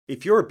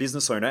If you're a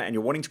business owner and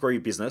you're wanting to grow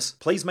your business,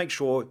 please make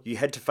sure you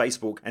head to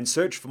Facebook and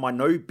search for my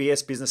No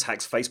BS Business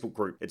Hacks Facebook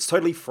group. It's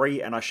totally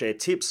free and I share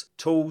tips,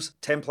 tools,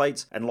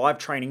 templates, and live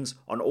trainings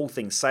on all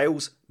things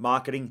sales,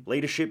 marketing,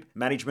 leadership,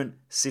 management,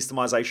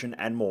 systemization,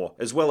 and more,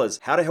 as well as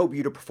how to help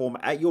you to perform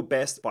at your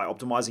best by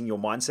optimizing your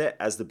mindset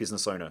as the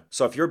business owner.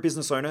 So if you're a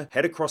business owner,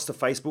 head across to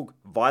Facebook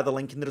via the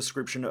link in the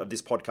description of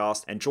this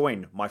podcast and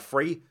join my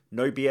free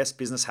No BS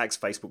Business Hacks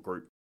Facebook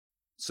group.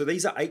 So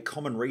these are 8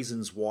 common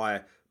reasons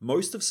why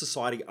most of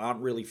society aren't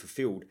really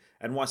fulfilled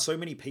and why so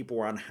many people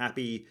are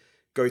unhappy,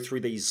 go through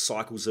these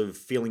cycles of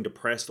feeling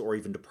depressed or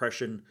even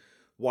depression,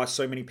 why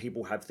so many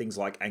people have things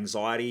like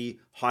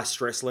anxiety, high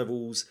stress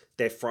levels,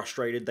 they're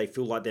frustrated, they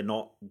feel like they're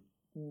not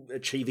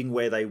achieving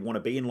where they want to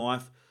be in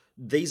life.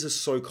 These are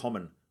so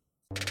common.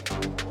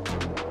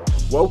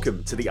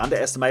 Welcome to The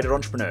Underestimated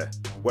Entrepreneur,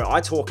 where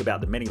I talk about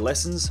the many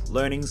lessons,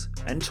 learnings,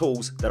 and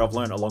tools that I've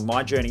learned along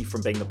my journey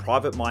from being the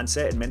private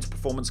mindset and mental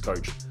performance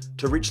coach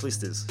to rich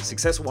listers,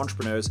 successful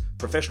entrepreneurs,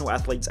 professional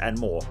athletes, and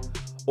more,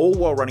 all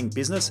while running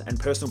business and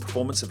personal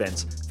performance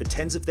events for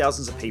tens of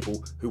thousands of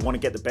people who want to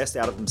get the best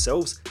out of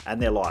themselves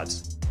and their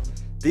lives.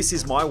 This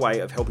is my way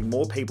of helping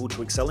more people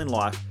to excel in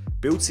life,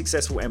 build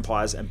successful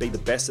empires, and be the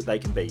best that they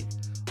can be.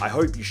 I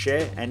hope you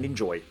share and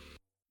enjoy.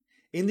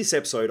 In this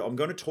episode, I'm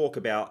going to talk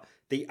about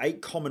the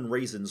 8 common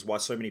reasons why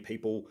so many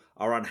people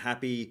are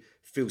unhappy,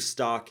 feel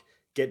stuck,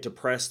 get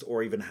depressed,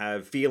 or even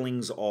have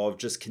feelings of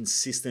just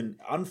consistent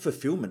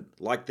unfulfillment,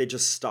 like they're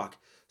just stuck.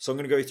 So I'm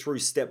going to go through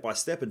step by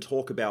step and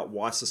talk about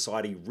why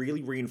society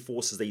really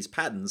reinforces these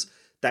patterns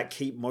that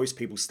keep most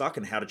people stuck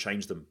and how to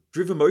change them.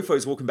 Driven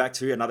Mofos, welcome back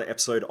to another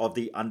episode of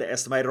The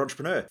Underestimated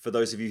Entrepreneur. For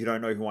those of you who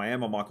don't know who I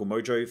am, I'm Michael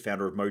Mojo,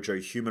 founder of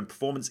Mojo Human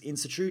Performance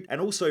Institute and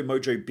also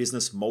Mojo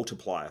Business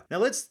Multiplier. Now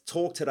let's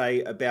talk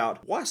today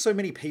about why so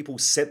many people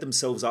set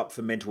themselves up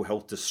for mental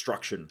health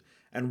destruction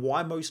and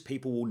why most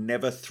people will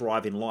never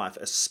thrive in life,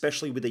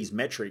 especially with these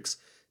metrics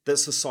that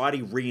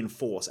society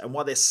reinforce and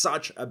why they're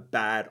such a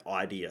bad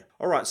idea.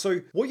 All right,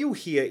 so what you'll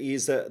hear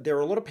is that there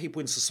are a lot of people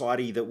in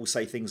society that will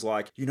say things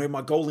like,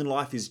 my goal in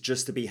life is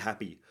just to be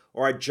happy,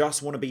 or I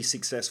just want to be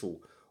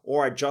successful,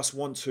 or I just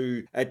want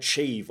to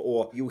achieve,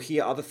 or you'll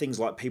hear other things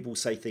like people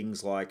say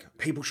things like,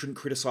 people shouldn't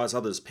criticize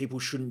others, people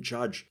shouldn't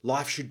judge,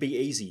 life should be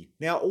easy.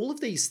 Now, all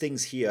of these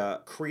things here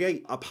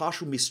create a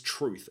partial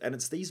mistruth, and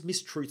it's these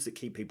mistruths that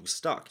keep people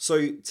stuck.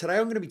 So today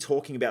I'm going to be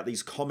talking about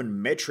these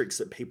common metrics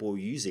that people are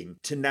using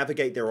to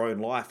navigate their own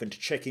life and to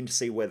check in to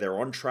see where they're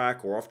on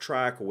track or off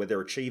track or where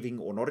they're achieving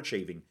or not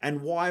achieving,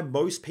 and why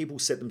most people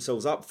set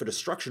themselves up for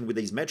destruction with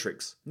these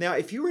metrics. Now,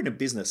 if you're in a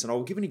business, and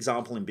I'll give an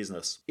example in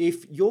business,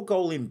 if your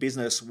goal in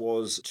business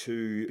was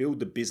to build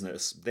the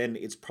business, then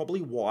it's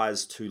probably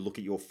wise to look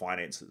at your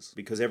finances,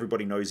 because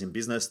everybody knows in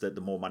business that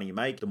the more money you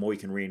make, the more you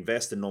can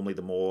reinvest, and normally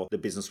the more the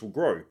business will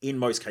grow. In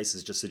most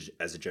cases, just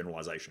as a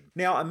generalization.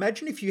 Now,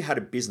 imagine if you had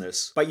a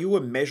business, but you were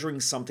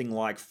measuring something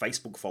like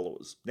Facebook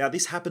followers. Now,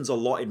 this happens a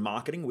lot in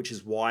marketing, which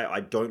is why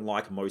I don't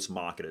like most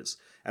marketers.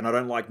 And I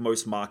don't like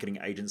most marketing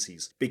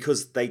agencies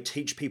because they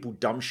teach people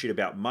dumb shit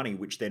about money,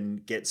 which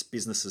then gets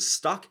businesses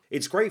stuck.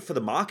 It's great for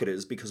the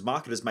marketers because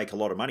marketers make a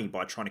lot of money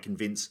by trying to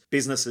convince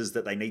businesses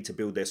that they need to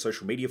build their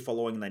social media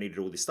following and they need to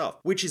do all this stuff,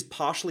 which is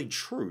partially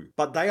true,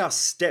 but they are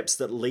steps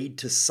that lead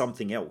to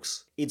something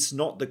else. It's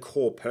not the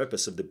core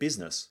purpose of the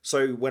business.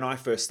 So when I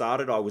first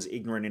started, I was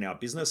ignorant in our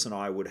business and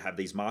I would have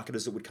these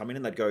marketers that would come in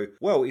and they'd go,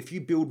 well, if you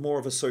build more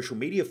of a social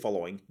media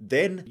following,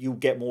 then you'll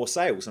get more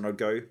sales. And I'd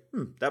go,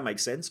 that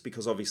makes sense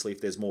because obviously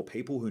if there's more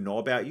people who know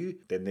about you,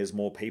 then there's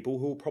more people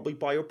who will probably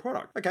buy your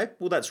product. Okay,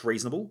 well, that's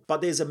reasonable.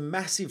 But there's a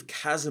massive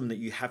chasm that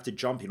you have to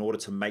jump in order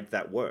to make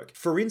that work.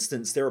 For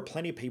instance, there are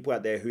plenty of people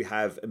out there who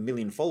have 1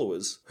 million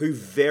followers who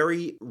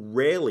very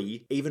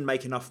rarely even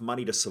make enough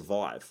money to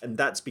survive. And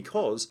that's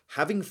because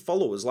having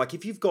followers, like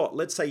if you've got,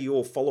 let's say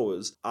your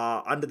followers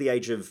are under the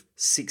age of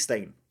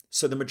 16,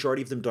 so the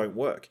majority of them don't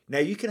work. Now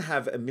you can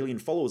have 1 million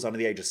followers under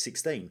the age of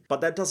 16, but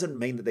that doesn't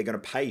mean that they're going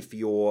to pay for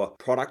your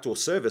product or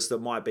service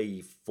that might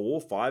be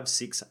 $400,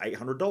 $500, $600,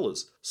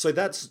 $800. So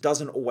that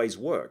doesn't always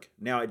work.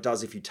 Now it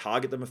does if you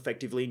target them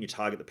effectively and you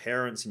target the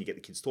parents and you get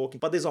the kids talking,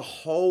 but there's a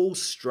whole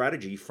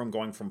strategy from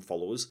going from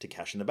followers to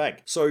cash in the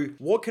bank. So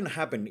what can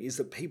happen is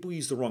that people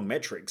use the wrong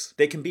metrics.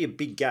 There can be a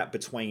big gap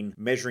between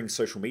measuring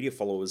social media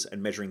followers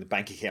and measuring the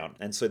bank account.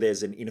 And so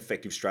there's an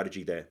ineffective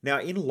strategy there. Now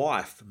in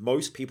life,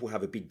 most people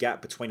have a big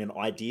gap between an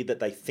idea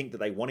that they think that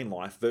they want in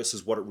life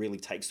versus what it really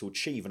takes to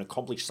achieve and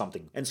accomplish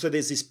something. And so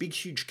there's this big,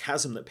 huge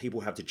chasm that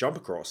people have to jump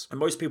across. And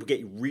most people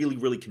get really,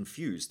 really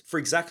confused for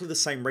exactly the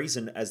same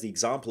reason as the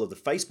example of the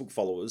Facebook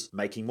followers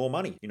making more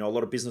money. A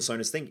lot of business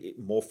owners think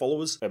more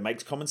followers, it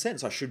makes common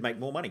sense. I should make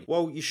more money.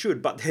 Well, you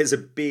should, but there's a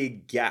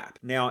big gap.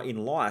 Now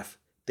in life,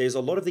 there's a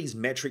lot of these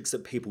metrics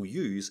that people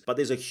use, but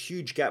there's a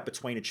huge gap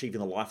between achieving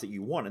the life that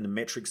you want and the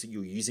metrics that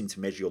you're using to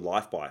measure your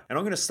life by. And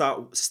I'm going to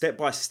start step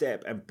by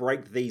step and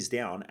break these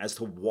down as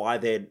to why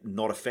they're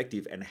not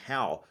effective and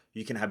how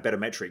you can have better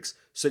metrics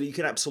so that you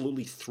can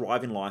absolutely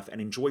thrive in life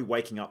and enjoy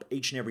waking up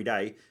each and every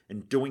day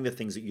and doing the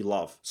things that you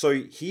love.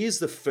 So here's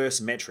the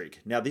first metric.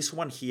 Now, this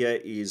one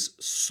here is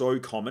so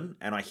common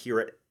and I hear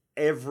it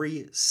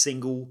every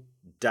single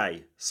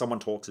day. Someone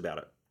talks about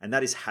it. And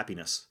that is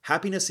happiness.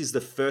 Happiness is the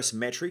first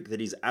metric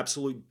that is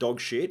absolute dog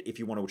shit if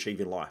you want to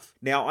achieve in life.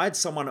 Now, I had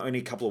someone only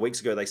a couple of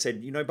weeks ago, they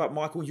said, but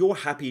Michael, you're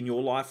happy in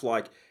your life.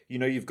 Like,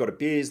 you've got a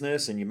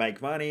business and you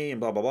make money and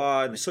blah, blah,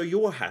 blah. And so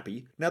you're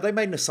happy. Now, they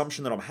made an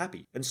assumption that I'm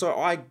happy. And so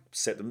I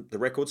set them the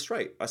record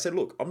straight. I said,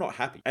 look, I'm not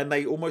happy. And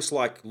they almost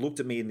looked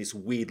at me in this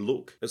weird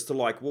look as to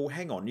well,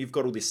 hang on, you've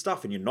got all this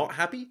stuff and you're not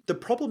happy? The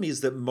problem is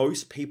that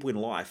most people in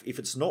life, if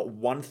it's not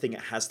one thing,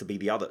 it has to be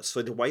the other.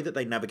 So the way that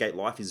they navigate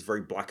life is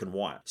very black and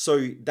white.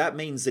 So that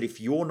means that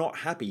if you're not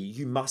happy,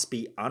 you must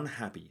be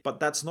unhappy. But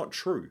that's not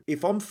true.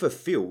 If I'm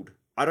fulfilled,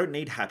 I don't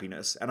need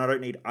happiness and I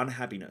don't need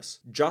unhappiness.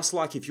 Just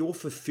like if you're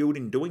fulfilled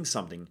in doing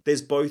something,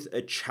 there's both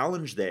a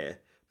challenge there,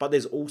 but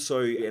there's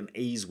also an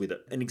ease with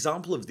it. An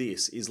example of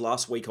this is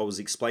last week I was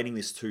explaining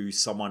this to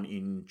someone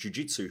in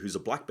jiu-jitsu who's a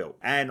black belt.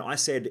 And I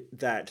said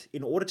that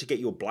in order to get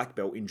your black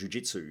belt in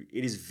jiu-jitsu,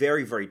 it is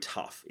very, very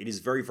tough. It is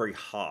very, very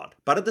hard.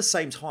 But at the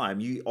same time,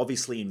 you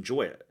obviously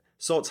enjoy it.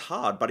 So it's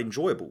hard, but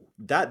enjoyable.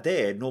 That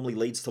there normally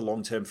leads to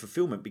long-term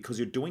fulfillment because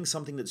you're doing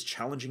something that's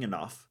challenging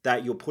enough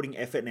that you're putting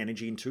effort and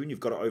energy into, and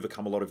you've got to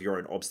overcome a lot of your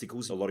own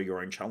obstacles, a lot of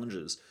your own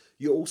challenges.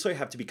 You also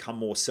have to become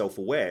more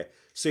self-aware.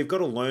 So you've got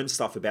to learn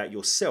stuff about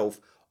yourself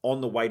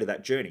on the way to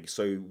that journey.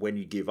 So when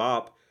you give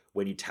up,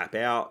 when you tap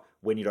out,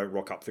 when you don't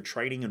rock up for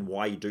training and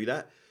why you do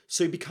that.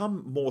 So you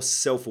become more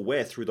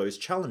self-aware through those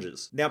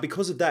challenges. Now,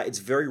 because of that, it's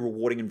very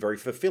rewarding and very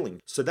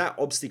fulfilling. So that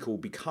obstacle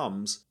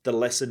becomes the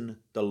lesson,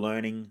 the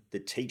learning, the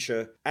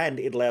teacher, and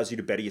it allows you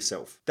to better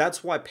yourself.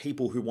 That's why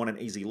people who want an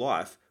easy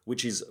life,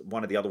 which is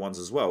one of the other ones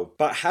as well.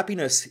 But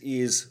happiness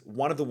is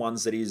one of the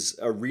ones that is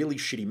a really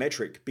shitty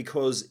metric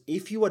because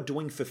if you are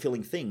doing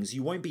fulfilling things,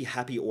 you won't be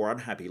happy or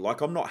unhappy. Like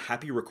I'm not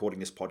happy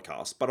recording this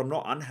podcast, but I'm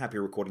not unhappy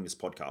recording this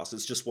podcast.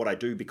 It's just what I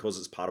do because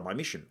it's part of my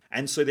mission.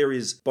 And so there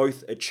is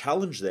both a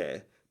challenge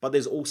there, but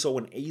there's also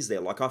an ease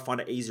there. Like I find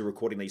it easy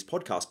recording these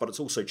podcasts, but it's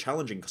also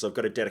challenging because I've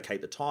got to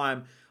dedicate the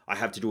time. I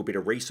have to do a bit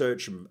of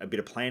research and a bit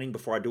of planning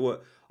before I do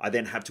it. I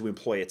then have to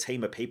employ a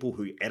team of people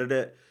who edit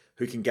it,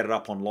 who can get it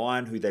up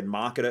online, who then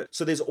market it.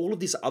 So there's all of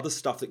this other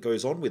stuff that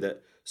goes on with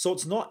it. So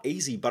it's not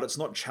easy, but it's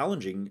not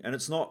challenging. And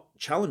it's not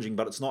challenging,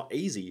 but it's not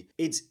easy.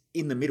 It's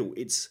in the middle.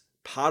 It's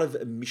part of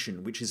a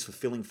mission, which is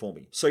fulfilling for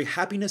me. So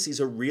happiness is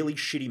a really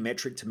shitty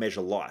metric to measure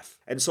life.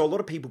 And so a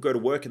lot of people go to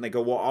work and they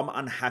go, well, I'm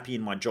unhappy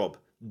in my job.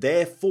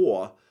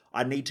 Therefore,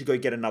 I need to go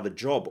get another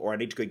job or I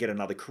need to go get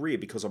another career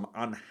because I'm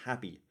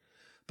unhappy.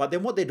 But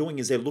then what they're doing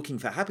is they're looking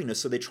for happiness.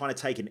 So they're trying to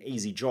take an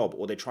easy job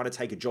or they're trying to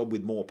take a job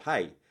with more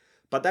pay.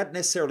 But that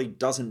necessarily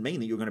doesn't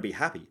mean that you're going to be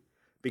happy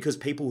because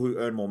people who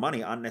earn more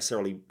money aren't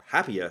necessarily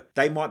happier.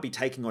 They might be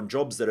taking on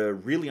jobs that are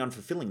really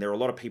unfulfilling. There are a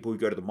lot of people who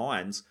go to the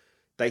mines.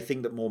 They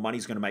think that more money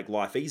is going to make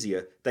life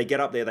easier. They get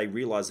up there, they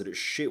realize that it's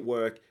shit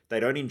work. They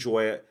don't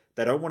enjoy it.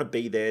 They don't want to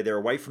be there. They're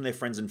away from their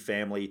friends and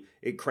family.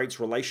 It creates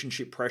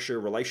relationship pressure,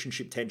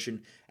 relationship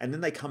tension. And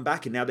then they come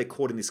back and now they're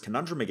caught in this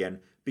conundrum again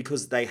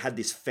because they had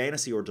this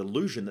fantasy or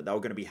delusion that they were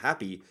going to be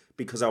happy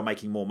because they were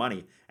making more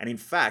money. And in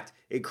fact,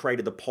 it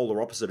created the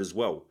polar opposite as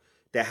well.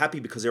 They're happy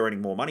because they're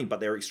earning more money, but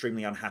they're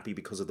extremely unhappy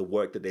because of the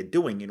work that they're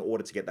doing in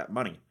order to get that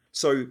money.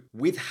 So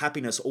with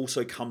happiness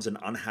also comes an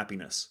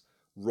unhappiness.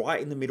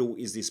 Right in the middle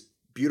is this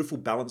beautiful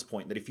balance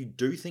point that if you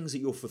do things that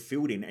you're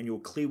fulfilled in and you're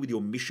clear with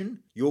your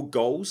mission, your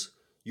goals,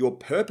 your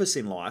purpose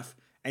in life,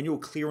 and you're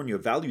clear on your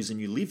values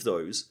and you live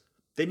those,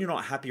 then you're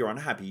not happy or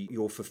unhappy,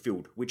 you're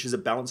fulfilled, which is a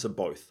balance of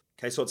both.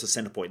 Okay, so it's a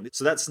center point.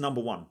 So that's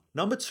number one.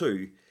 Number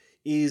two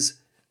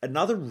is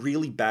another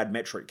really bad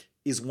metric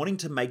is wanting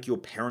to make your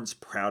parents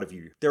proud of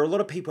you. There are a lot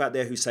of people out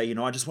there who say,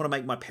 I just want to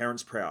make my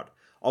parents proud.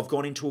 I've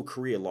gone into a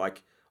career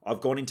like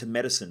I've gone into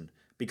medicine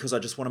because I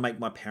just want to make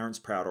my parents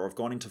proud, or I've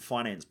gone into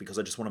finance because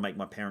I just want to make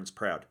my parents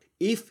proud.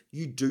 If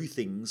you do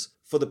things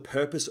for the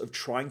purpose of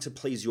trying to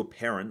please your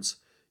parents,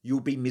 you'll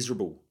be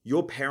miserable.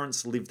 Your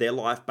parents live their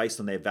life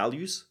based on their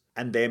values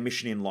and their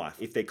mission in life,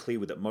 if they're clear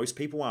with it. Most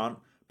people aren't,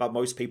 but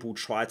most people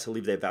try to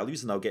live their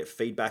values and they'll get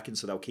feedback, and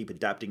so they'll keep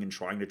adapting and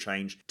trying to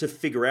change to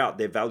figure out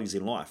their values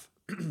in life,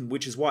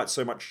 which is why it's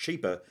so much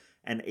cheaper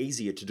and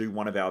easier to do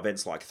one of our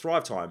events like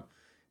Thrive Time,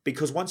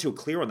 because once you're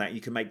clear on that,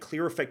 you can make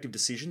clear, effective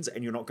decisions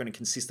and you're not going to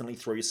consistently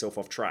throw yourself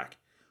off track,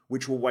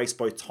 which will waste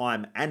both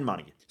time and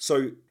money.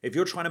 So if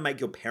you're trying to make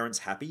your parents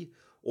happy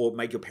or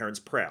make your parents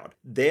proud,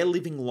 they're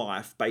living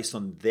life based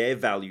on their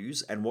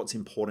values and what's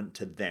important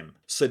to them.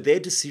 So their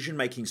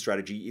decision-making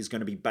strategy is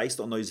going to be based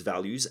on those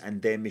values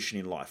and their mission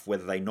in life,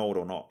 whether they know it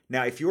or not.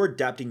 Now, if you're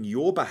adapting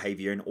your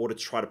behavior in order to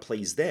try to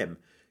please them,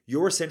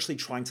 you're essentially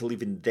trying to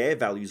live in their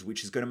values,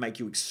 which is going to make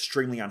you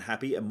extremely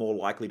unhappy and more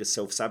likely to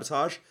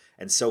self-sabotage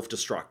and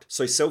self-destruct.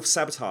 So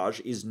self-sabotage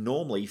is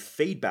normally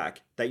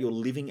feedback that you're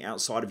living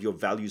outside of your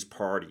values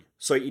priority.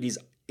 So it is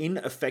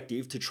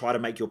ineffective to try to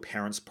make your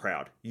parents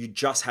proud. You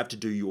just have to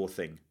do your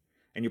thing.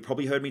 And you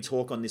probably heard me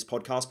talk on this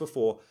podcast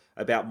before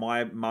about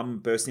my mum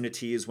bursting into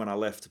tears when I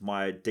left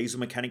my diesel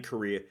mechanic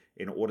career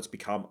in order to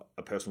become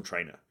a personal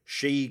trainer.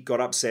 She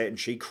got upset and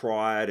she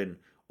cried and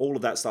all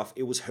of that stuff.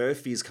 It was her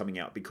fears coming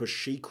out because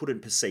she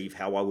couldn't perceive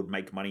how I would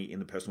make money in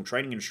the personal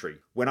training industry.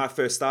 When I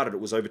first started, it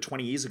was over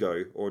 20 years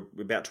ago, or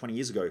about 20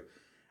 years ago.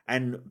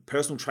 And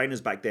personal trainers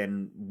back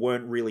then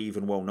weren't really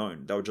even well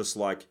known. They were just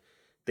like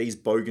these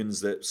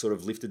bogans that sort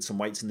of lifted some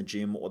weights in the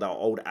gym, or they were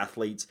old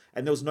athletes,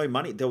 and there was no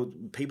money.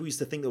 People used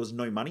to think there was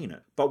no money in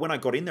it. But when I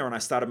got in there and I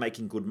started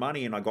making good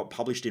money and I got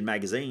published in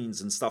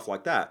magazines and stuff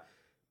like that,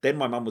 then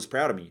my mum was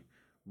proud of me.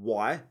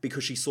 Why?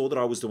 Because she saw that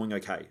I was doing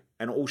okay.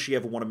 And all she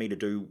ever wanted me to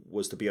do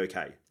was to be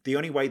okay. The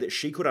only way that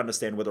she could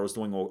understand whether I was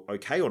doing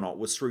okay or not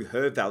was through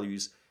her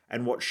values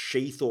and what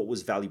she thought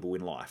was valuable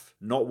in life,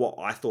 not what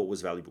I thought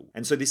was valuable.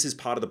 And so this is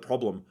part of the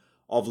problem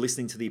of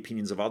listening to the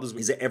opinions of others,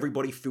 is that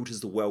everybody filters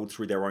the world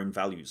through their own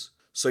values.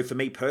 So for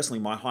me personally,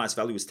 my highest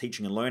value is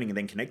teaching and learning and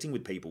then connecting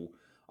with people.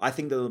 I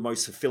think that the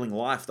most fulfilling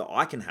life that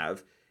I can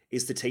have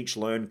is to teach,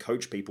 learn,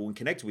 coach people, and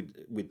connect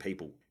with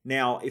people.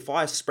 Now, if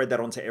I spread that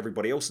onto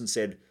everybody else and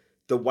said,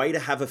 the way to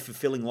have a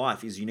fulfilling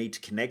life is you need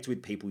to connect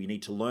with people, you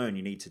need to learn,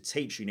 you need to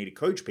teach, you need to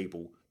coach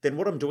people, then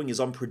what I'm doing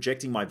is I'm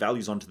projecting my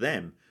values onto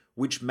them,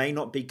 which may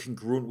not be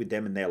congruent with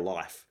them in their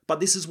life. But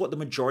this is what the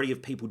majority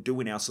of people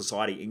do in our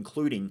society,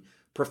 including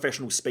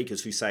professional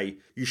speakers who say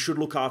you should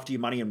look after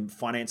your money and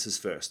finances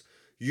first.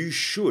 You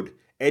should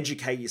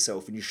educate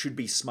yourself and you should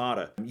be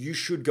smarter. You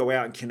should go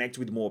out and connect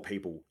with more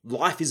people.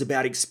 Life is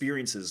about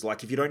experiences.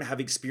 Like if you don't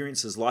have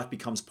experiences, life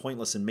becomes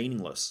pointless and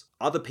meaningless.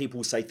 Other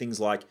people say things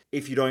like,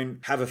 if you don't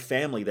have a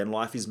family, then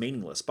life is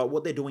meaningless. But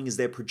what they're doing is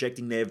they're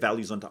projecting their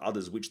values onto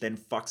others, which then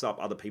fucks up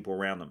other people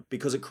around them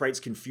because it creates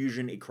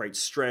confusion, it creates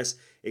stress,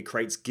 it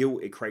creates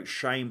guilt, it creates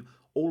shame,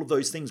 all of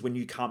those things when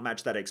you can't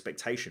match that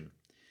expectation.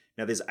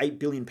 Now, there's 8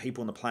 billion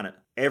people on the planet.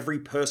 Every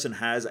person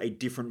has a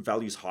different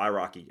values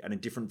hierarchy and a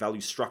different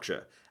value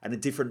structure and a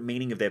different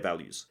meaning of their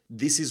values.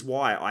 This is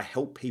why I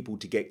help people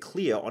to get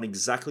clear on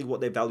exactly what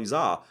their values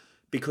are,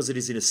 because it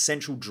is an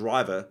essential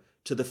driver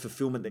to the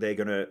fulfillment that they're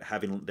going to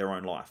have in their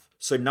own life.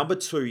 So number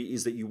 2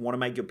 is that you want to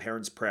make your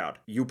parents proud.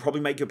 You'll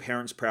probably make your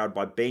parents proud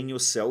by being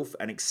yourself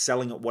and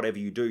excelling at whatever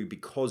you do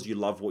because you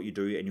love what you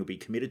do and you'll be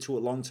committed to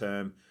it long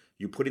term.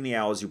 You'll put in the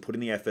hours, you'll put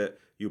in the effort,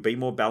 you'll be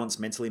more balanced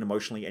mentally and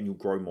emotionally, and you'll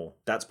grow more.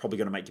 That's probably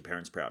going to make your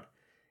parents proud.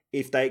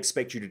 If they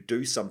expect you to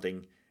do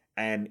something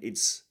and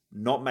it's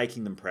not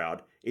making them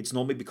proud, it's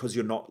normally because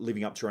you're not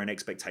living up to your own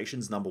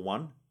expectations, number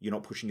 1. You're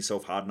not pushing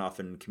yourself hard enough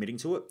and committing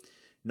to it.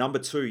 Number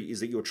 2 is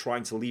that you're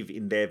trying to live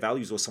in their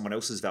values or someone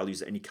else's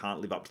values and you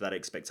can't live up to that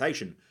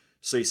expectation.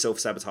 So you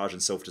self-sabotage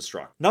and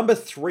self-destruct. Number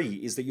 3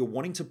 is that you're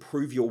wanting to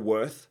prove your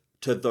worth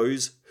to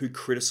those who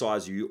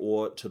criticize you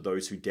or to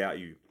those who doubt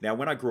you. Now,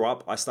 when I grew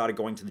up, I started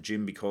going to the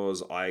gym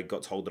because I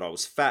got told that I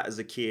was fat as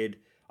a kid.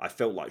 I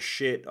felt like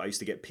shit. I used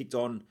to get picked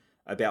on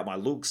about my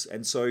looks,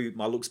 and so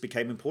my looks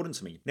became important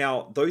to me.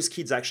 Now, those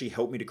kids actually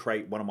helped me to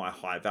create one of my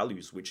high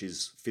values, which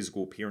is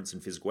physical appearance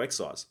and physical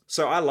exercise.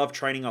 So I love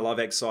training, I love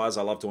exercise,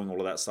 I love doing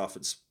all of that stuff.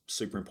 It's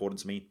super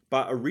important to me.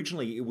 But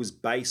originally it was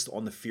based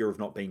on the fear of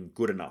not being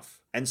good enough.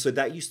 And so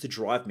that used to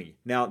drive me.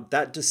 Now,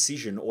 that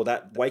decision or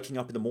that waking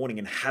up in the morning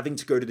and having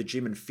to go to the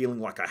gym and feeling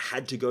like I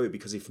had to go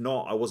because if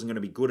not, I wasn't going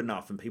to be good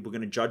enough and people were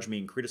going to judge me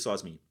and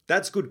criticize me.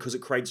 That's good because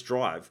it creates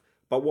drive.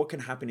 But what can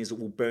happen is it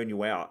will burn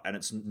you out and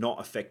it's not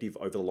effective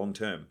over the long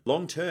term.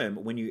 Long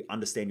term, when you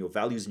understand your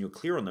values and you're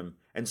clear on them,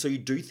 and so you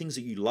do things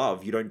that you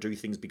love, you don't do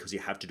things because you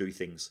have to do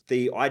things.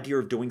 The idea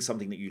of doing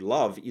something that you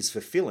love is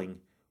fulfilling,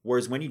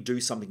 whereas when you do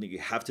something that you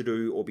have to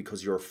do or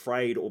because you're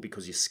afraid or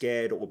because you're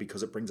scared or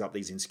because it brings up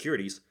these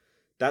insecurities,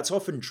 that's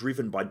often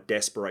driven by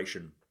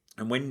desperation.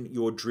 And when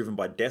you're driven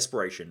by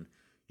desperation,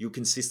 you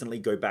consistently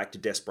go back to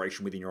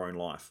desperation within your own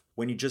life.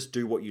 When you just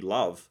do what you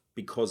love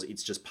because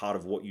it's just part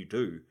of what you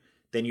do,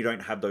 then you don't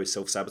have those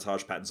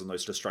self-sabotage patterns and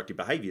those destructive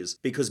behaviors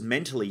because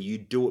mentally you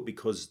do it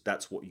because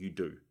that's what you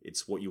do.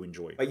 It's what you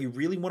enjoy. But you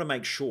really want to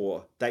make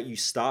sure that you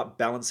start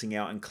balancing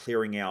out and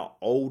clearing out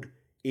old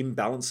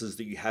imbalances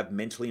that you have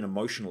mentally and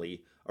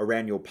emotionally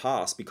around your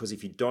past, because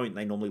if you don't,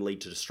 they normally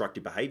lead to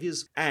destructive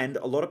behaviors. And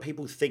a lot of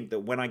people think that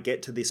when I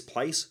get to this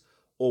place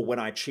or when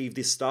I achieve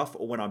this stuff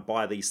or when I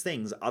buy these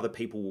things, other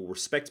people will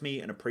respect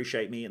me and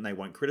appreciate me and they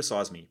won't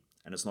criticize me.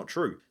 And it's not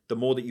true. The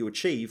more that you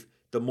achieve,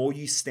 the more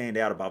you stand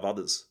out above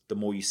others. The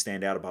more you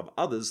stand out above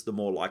others, the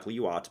more likely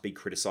you are to be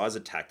criticized,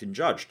 attacked, and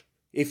judged.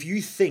 If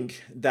you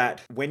think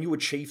that when you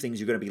achieve things,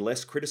 you're going to be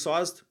less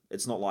criticized,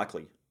 it's not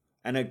likely.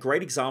 And a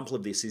great example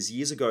of this is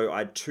years ago, I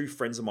had 2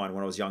 friends of mine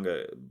when I was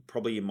younger,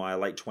 probably in my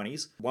late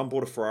 20s. One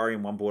bought a Ferrari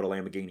and one bought a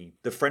Lamborghini.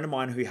 The friend of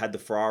mine who had the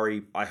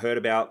Ferrari, I heard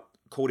about,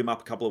 called him up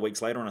a couple of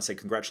weeks later and I said,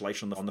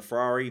 congratulations on the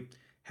Ferrari.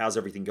 how's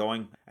everything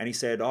going? And he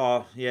said,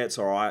 oh, yeah, it's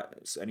all right.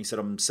 And he said,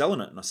 I'm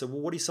selling it. And I said, well,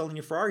 what are you selling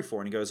your Ferrari for?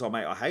 And he goes, oh,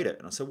 mate, I hate it.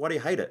 And I said, why do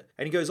you hate it?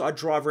 And he goes, I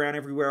drive around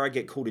everywhere. I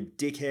get called a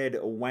dickhead, a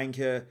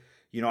wanker.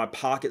 I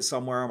park it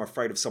somewhere. I'm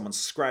afraid of someone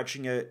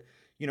scratching it.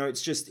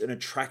 It's just an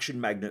attraction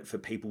magnet for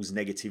people's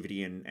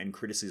negativity and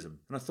criticism.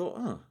 And I thought,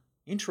 oh,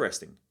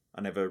 interesting.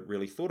 I never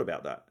really thought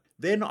about that.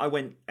 Then I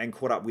went and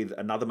caught up with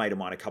another mate of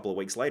mine a couple of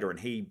weeks later, and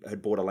he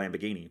had bought a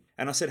Lamborghini.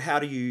 And I said, how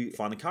do you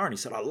find the car? And he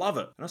said, I love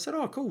it. And I said,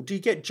 oh, cool. Do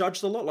you get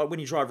judged a lot? Like when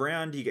you drive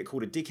around, do you get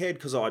called a dickhead?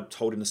 Because I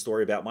told him the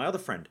story about my other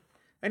friend.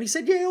 And he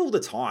said, yeah, all the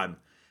time.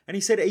 And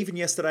he said, even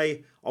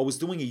yesterday, I was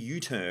doing a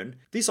U-turn.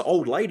 This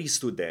old lady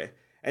stood there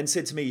and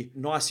said to me,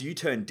 nice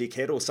U-turn,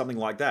 dickhead, or something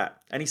like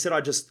that. And he said,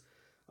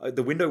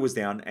 the window was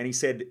down, and he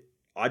said,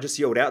 I just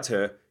yelled out to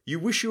her, you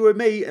wish you were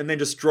me, and then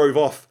just drove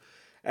off.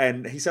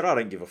 And he said, I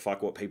don't give a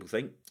fuck what people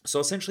think. So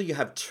essentially you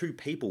have two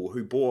people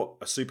who bought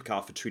a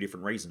supercar for two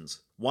different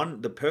reasons.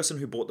 One, the person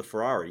who bought the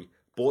Ferrari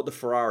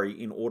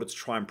in order to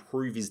try and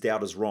prove his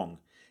doubters wrong,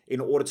 in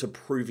order to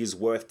prove his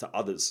worth to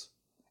others.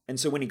 And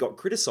so when he got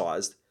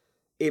criticized,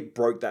 it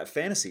broke that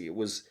fantasy. It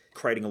was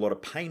creating a lot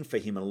of pain for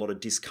him and a lot of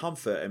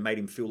discomfort and made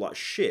him feel like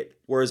shit.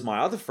 Whereas my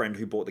other friend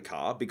who bought the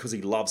car, because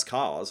he loves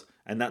cars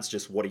and that's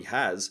just what he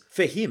has,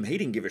 for him, he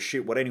didn't give a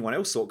shit what anyone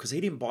else thought because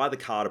he didn't buy the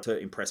car to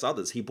impress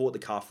others. He bought the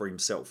car for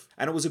himself.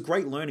 And it was a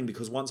great learning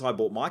because once I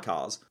bought my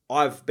cars,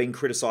 I've been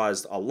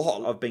criticized a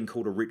lot. I've been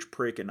called a rich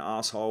prick, an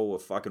asshole, a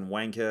fucking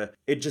wanker.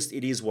 It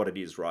is what it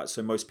is, right?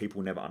 So most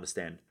people never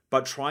understand.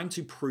 But trying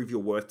to prove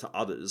your worth to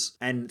others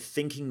and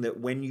thinking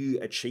that when you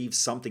achieve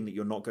something that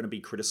you're not going to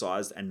be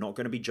criticized and not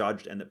going to be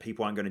judged and that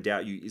people aren't going to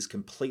doubt you is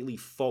completely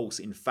false.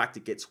 In fact,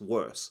 it gets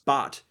worse.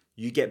 But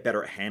you get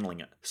better at handling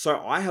it.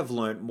 So I have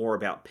learned more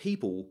about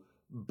people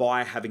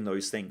by having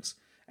those things.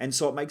 And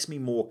so it makes me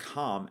more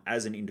calm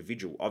as an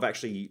individual. I've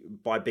actually,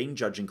 by being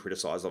judged and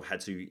criticized, I've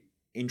had to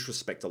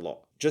introspect a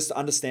lot. Just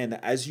understand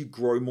that as you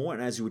grow more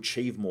and as you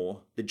achieve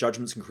more, the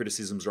judgments and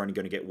criticisms are only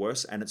going to get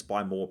worse, and it's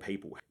by more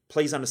people.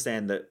 Please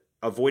understand that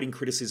avoiding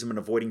criticism and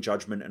avoiding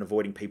judgment and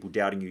avoiding people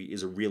doubting you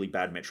is a really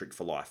bad metric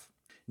for life.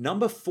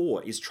 Number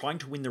 4 is trying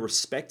to win the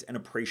respect and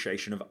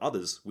appreciation of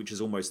others, which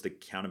is almost the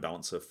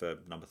counterbalancer for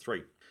number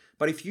 3.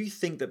 But if you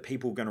think that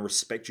people are going to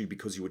respect you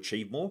because you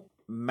achieve more,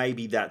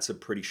 maybe that's a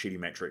pretty shitty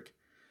metric.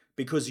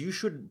 Because you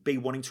should be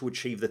wanting to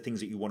achieve the things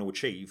that you want to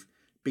achieve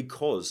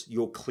because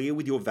you're clear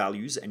with your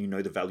values and you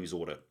know the values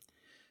order.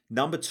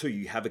 Number 2,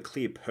 you have a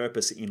clear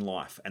purpose in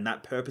life, and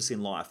that purpose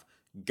in life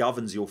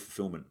governs your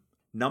fulfillment.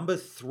 Number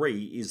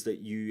 3 is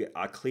that you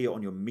are clear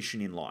on your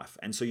mission in life,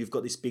 and so you've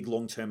got this big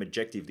long-term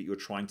objective that you're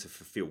trying to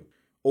fulfill.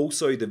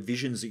 Also, the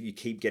visions that you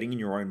keep getting in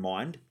your own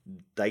mind,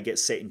 they get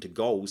set into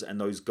goals, and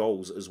those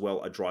goals as well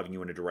are driving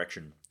you in a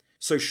direction.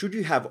 So should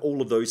you have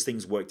all of those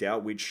things worked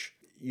out, which,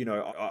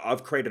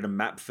 I've created a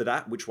map for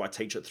that, which I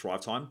teach at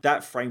Thrive Time.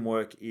 That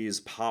framework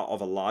is part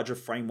of a larger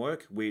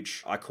framework,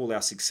 which I call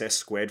our Success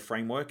Squared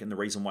framework. And the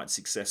reason why it's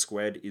Success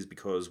Squared is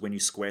because when you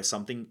square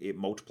something, it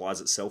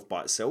multiplies itself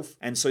by itself.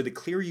 And so the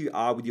clearer you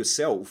are with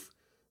yourself,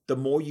 the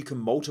more you can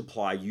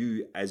multiply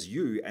you as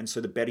you, and so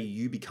the better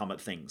you become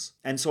at things.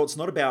 And so it's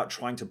not about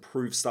trying to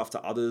prove stuff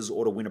to others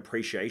or to win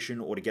appreciation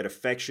or to get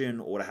affection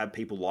or to have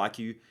people like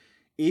you.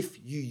 If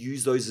you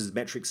use those as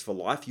metrics for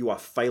life, you are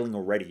failing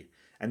already.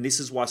 And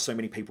this is why so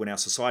many people in our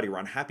society are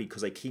unhappy,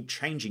 because they keep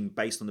changing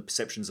based on the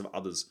perceptions of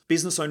others.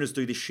 Business owners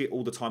do this shit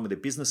all the time with their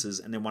businesses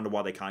and then wonder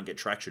why they can't get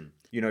traction.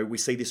 We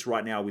see this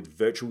right now with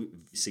virtual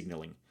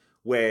signaling,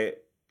 where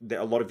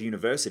a lot of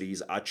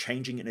universities are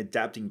changing and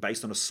adapting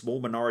based on a small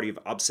minority of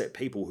upset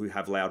people who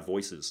have loud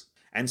voices.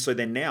 And so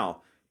then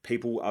now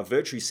people are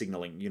virtue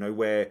signaling,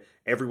 where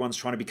everyone's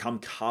trying to become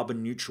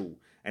carbon neutral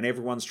and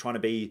everyone's trying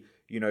to be,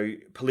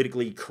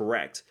 politically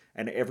correct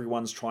and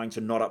everyone's trying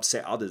to not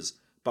upset others.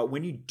 But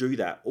when you do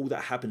that, all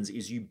that happens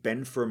is you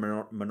bend for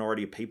a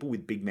minority of people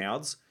with big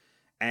mouths,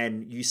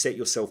 and you set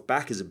yourself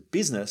back as a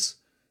business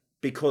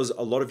because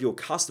a lot of your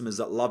customers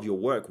that love your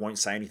work won't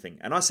say anything.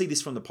 And I see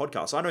this from the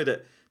podcast. I know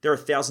that there are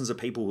thousands of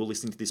people who are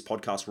listening to this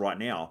podcast right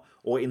now,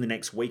 or in the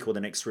next week or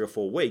the next 3 or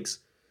 4 weeks.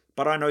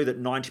 But I know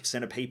that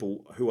 90% of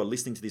people who are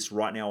listening to this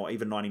right now, or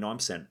even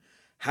 99%,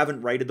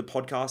 haven't rated the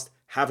podcast,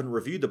 haven't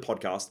reviewed the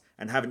podcast,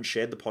 and haven't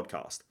shared the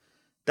podcast.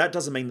 That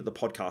doesn't mean that the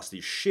podcast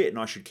is shit and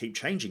I should keep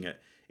changing it.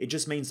 It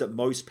just means that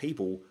most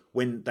people,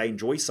 when they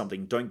enjoy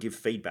something, don't give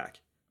feedback.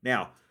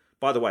 Now,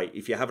 by the way,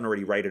 if you haven't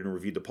already rated and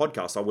reviewed the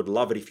podcast, I would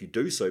love it if you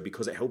do so,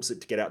 because it helps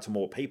it to get out to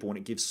more people and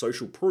it gives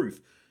social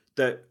proof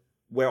that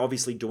we're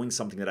obviously doing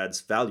something that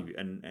adds value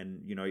and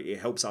it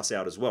helps us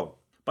out as well.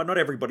 But not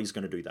everybody's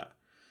going to do that.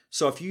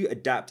 So if you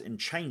adapt and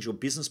change your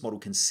business model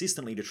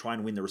consistently to try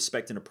and win the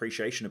respect and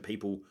appreciation of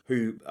people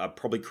who are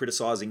probably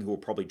criticizing, who are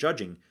probably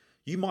judging,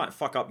 you might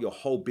fuck up your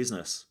whole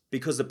business,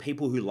 because the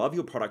people who love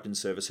your product and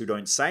service, who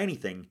don't say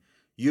anything,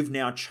 you've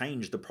now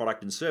changed the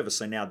product and service.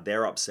 So now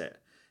they're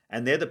upset.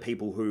 And they're the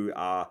people who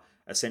are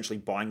essentially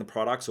buying the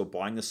products or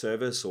buying the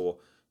service or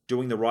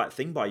doing the right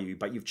thing by you,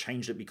 but you've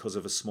changed it because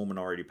of a small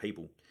minority of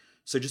people.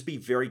 So just be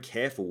very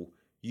careful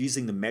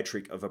using the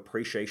metric of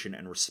appreciation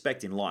and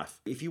respect in life.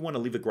 If you want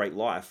to live a great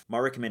life, my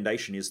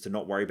recommendation is to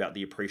not worry about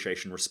the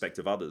appreciation and respect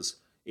of others.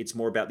 It's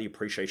more about the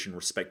appreciation and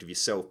respect of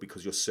yourself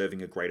because you're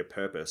serving a greater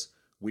purpose,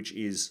 which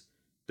is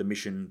the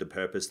mission, the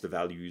purpose, the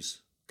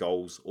values,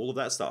 goals, all of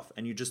that stuff.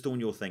 And you're just doing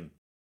your thing.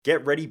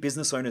 Get ready,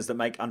 business owners that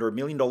make under $1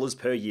 million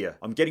per year.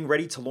 I'm getting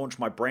ready to launch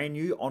my brand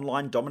new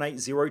online Dominate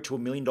 $0 to $1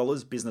 million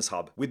business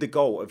hub with the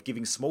goal of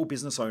giving small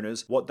business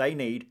owners what they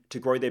need to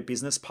grow their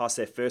business past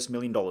their first $1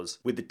 million,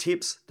 with the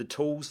tips, the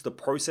tools, the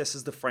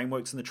processes, the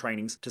frameworks, and the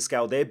trainings to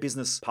scale their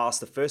business past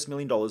the first $1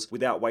 million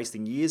without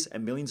wasting years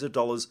and millions of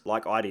dollars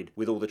like I did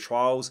with all the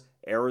trials,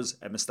 errors,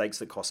 and mistakes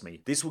that cost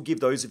me. This will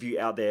give those of you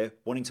out there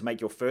wanting to make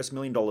your first $1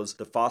 million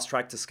the fast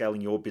track to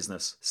scaling your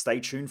business. Stay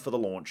tuned for the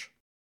launch.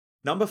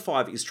 Number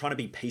 5 is trying to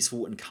be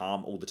peaceful and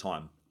calm all the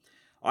time.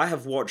 I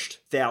have watched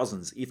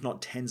thousands, if not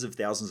tens of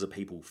thousands of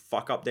people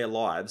fuck up their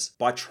lives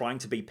by trying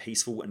to be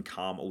peaceful and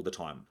calm all the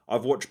time.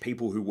 I've watched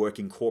people who work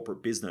in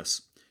corporate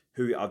business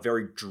who are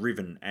very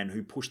driven and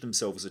who push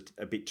themselves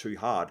a bit too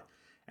hard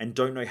and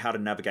don't know how to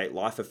navigate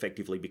life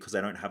effectively because they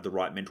don't have the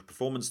right mental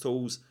performance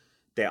tools,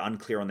 they're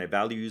unclear on their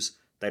values,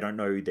 they don't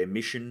know their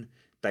mission,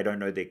 they don't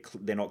know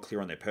they're not clear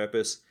on their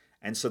purpose,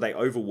 and so they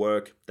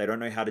overwork, they don't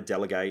know how to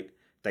delegate.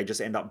 They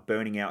just end up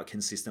burning out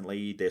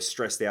consistently. They're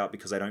stressed out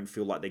because they don't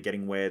feel like they're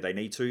getting where they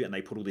need to, and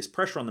they put all this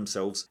pressure on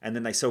themselves, and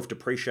then they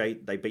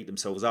self-depreciate, they beat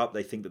themselves up,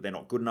 they think that they're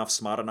not good enough,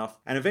 smart enough,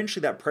 and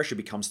eventually that pressure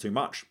becomes too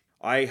much.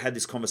 I had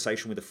this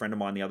conversation with a friend of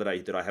mine the other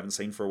day that I haven't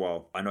seen for a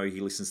while. I know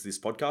he listens to this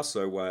podcast,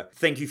 so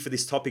thank you for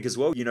this topic as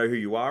well. You know who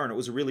you are, and it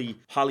was a really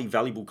highly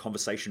valuable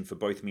conversation for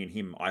both me and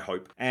him, I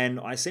hope. And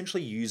I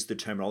essentially used the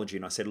terminology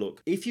and I said,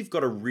 look, if you've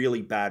got a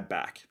really bad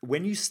back,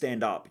 when you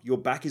stand up, your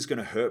back is going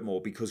to hurt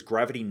more because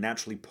gravity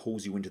naturally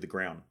pulls you into the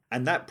ground.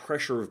 And that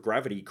pressure of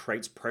gravity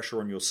creates pressure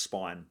on your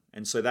spine.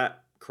 And so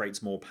that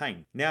creates more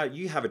pain. Now,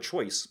 you have a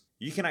choice.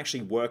 You can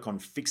actually work on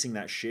fixing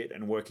that shit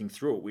and working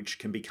through it, which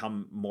can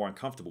become more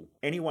uncomfortable.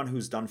 Anyone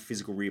who's done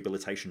physical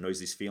rehabilitation knows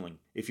this feeling.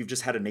 If you've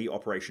just had a knee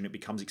operation, it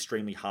becomes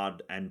extremely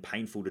hard and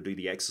painful to do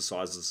the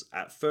exercises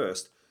at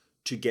first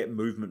to get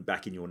movement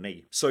back in your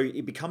knee. So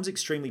it becomes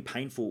extremely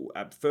painful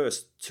at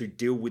first to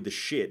deal with the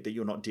shit that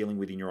you're not dealing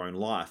with in your own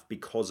life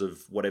because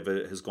of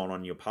whatever has gone on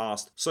in your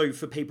past. So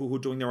for people who are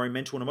doing their own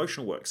mental and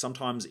emotional work,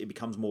 sometimes it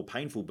becomes more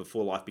painful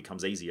before life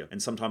becomes easier.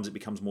 And sometimes it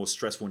becomes more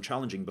stressful and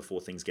challenging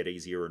before things get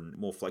easier and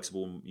more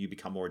flexible and you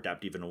become more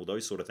adaptive and all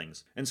those sort of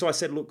things. And so I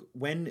said, look,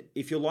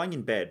 if you're lying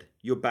in bed,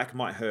 your back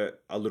might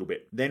hurt a little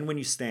bit. Then when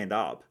you stand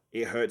up,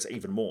 it hurts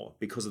even more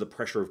because of the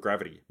pressure of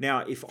gravity.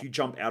 Now, if you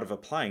jump out of a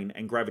plane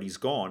and gravity's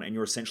gone and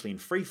you're essentially in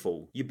free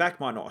fall, your back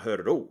might not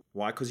hurt at all.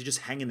 Why? Because you're just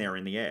hanging there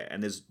in the air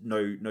and there's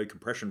no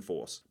compression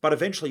force. But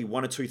eventually,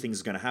 one or two things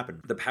is going to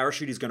happen. The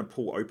parachute is going to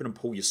pull open and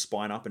pull your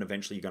spine up, and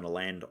eventually you're going to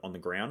land on the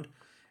ground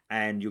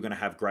and you're going to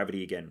have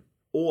gravity again.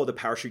 Or the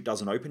parachute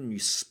doesn't open and you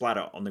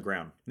splatter on the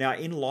ground. Now,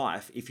 in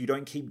life, if you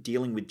don't keep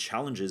dealing with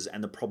challenges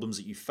and the problems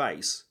that you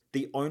face,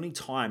 the only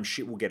time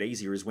shit will get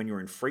easier is when you're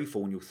in free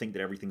fall and you'll think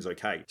that everything's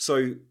okay.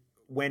 So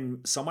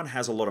when someone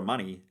has a lot of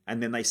money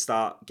and then they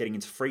start getting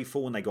into free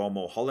fall and they go on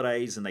more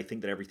holidays and they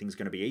think that everything's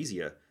going to be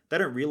easier, they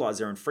don't realize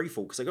they're in free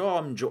fall because they go,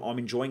 I'm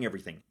enjoying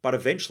everything. But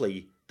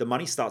eventually the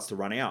money starts to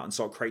run out and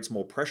so it creates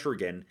more pressure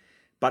again.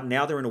 But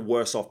now they're in a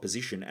worse off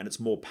position and it's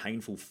more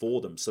painful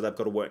for them. So they've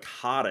got to work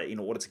harder in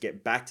order to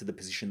get back to the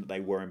position that they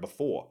were in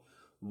before.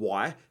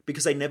 Why?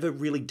 Because they never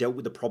really dealt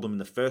with the problem in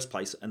the first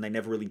place and they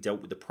never really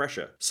dealt with the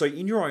pressure. So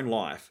in your own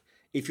life,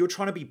 if you're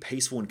trying to be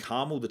peaceful and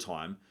calm all the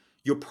time,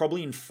 you're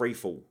probably in free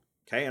fall.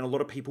 Okay, and a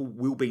lot of people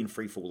will be in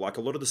free fall, like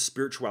a lot of the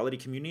spirituality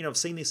community. And I've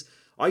seen this.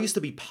 I used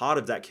to be part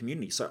of that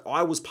community. So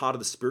I was part of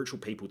the spiritual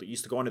people that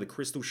used to go into the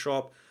crystal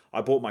shop. I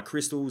bought my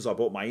crystals. I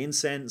bought my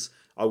incense.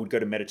 I would go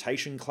to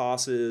meditation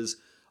classes.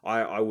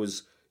 I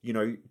was,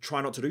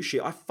 try not to do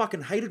shit. I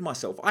fucking hated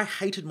myself. I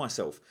hated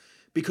myself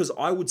because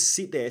I would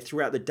sit there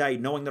throughout the day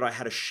knowing that I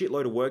had a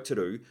shitload of work to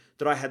do,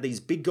 that I had these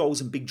big goals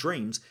and big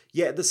dreams.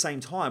 Yet at the same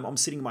time, I'm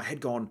sitting in my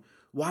head going,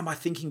 why am I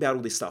thinking about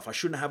all this stuff? I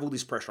shouldn't have all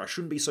this pressure. I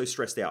shouldn't be so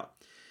stressed out.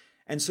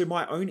 And so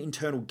my own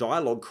internal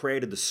dialogue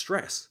created the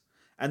stress.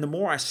 And the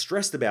more I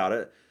stressed about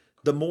it,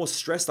 the more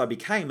stressed I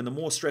became. And the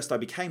more stressed I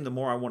became, the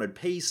more I wanted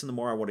peace and the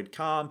more I wanted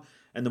calm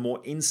and the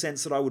more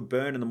incense that I would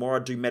burn and the more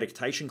I'd do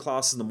meditation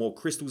classes and the more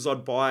crystals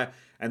I'd buy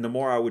and the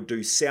more I would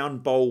do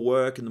sound bowl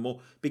work and the more,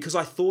 because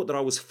I thought that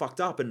I was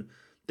fucked up and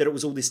that it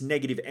was all this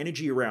negative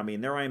energy around me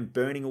and there I am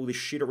burning all this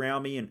shit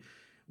around me. And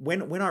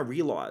when I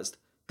realized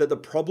that the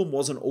problem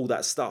wasn't all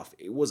that stuff,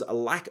 it was a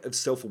lack of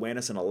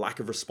self-awareness and a lack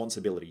of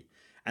responsibility.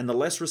 And the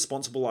less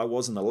responsible I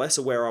was and the less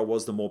aware I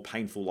was, the more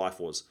painful life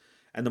was.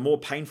 And the more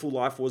painful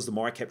life was, the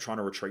more I kept trying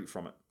to retreat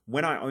from it.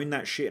 When I owned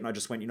that shit and I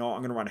just went, I'm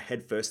going to run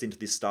head first into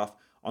this stuff.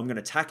 I'm going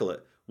to tackle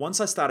it. Once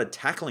I started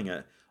tackling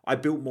it, I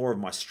built more of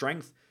my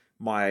strength,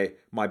 my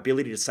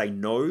ability to say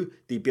no,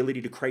 the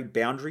ability to create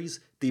boundaries,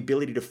 the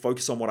ability to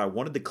focus on what I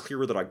wanted, the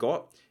clearer that I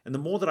got. And the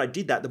more that I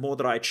did that, the more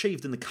that I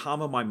achieved and the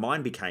calmer my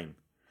mind became.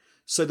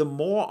 So the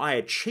more I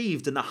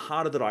achieved and the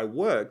harder that I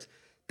worked,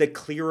 the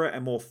clearer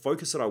and more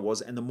focused that I was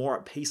and the more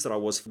at peace that I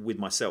was with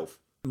myself.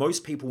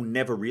 Most people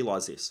never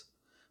realize this,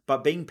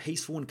 but being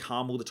peaceful and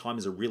calm all the time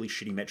is a really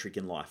shitty metric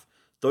in life.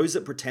 Those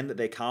that pretend that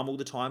they're calm all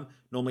the time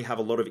normally have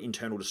a lot of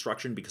internal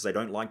destruction because they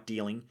don't like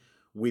dealing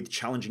with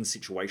challenging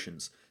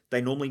situations.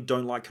 They normally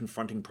don't like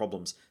confronting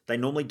problems. They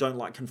normally don't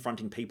like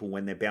confronting people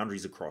when their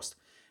boundaries are crossed.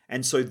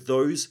 And so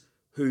those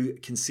who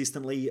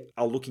consistently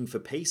are looking for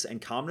peace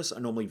and calmness are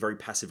normally very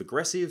passive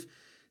aggressive.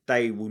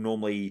 They will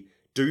normally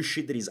do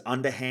shit that is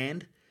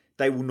underhand.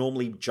 They will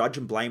normally judge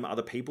and blame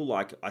other people.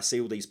 Like I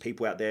see all these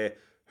people out there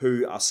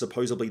who are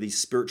supposedly these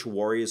spiritual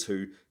warriors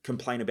who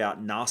complain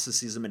about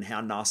narcissism and how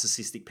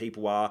narcissistic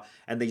people are,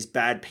 and these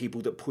bad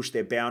people that push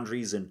their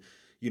boundaries and,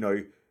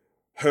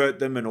 hurt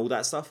them and all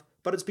that stuff.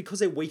 But it's because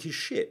they're weak as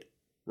shit,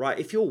 right?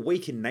 If you're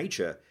weak in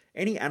nature,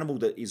 any animal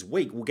that is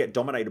weak will get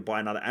dominated by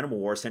another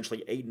animal or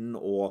essentially eaten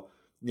or,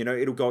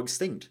 it'll go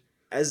extinct.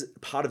 As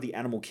part of the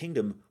animal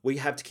kingdom, we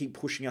have to keep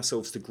pushing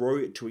ourselves to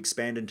grow, to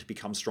expand, and to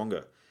become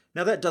stronger.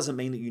 Now, that doesn't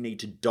mean that you need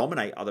to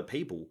dominate other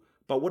people,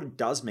 but what it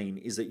does mean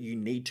is that you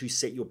need to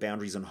set your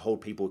boundaries and hold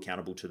people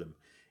accountable to them.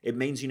 It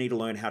means you need to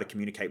learn how to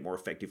communicate more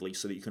effectively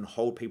so that you can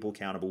hold people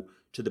accountable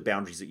to the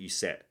boundaries that you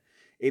set.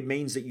 It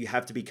means that you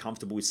have to be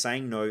comfortable with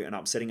saying no and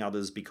upsetting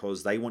others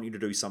because they want you to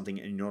do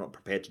something and you're not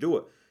prepared to do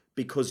it,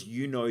 because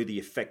you know the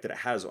effect that it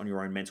has on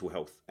your own mental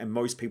health. And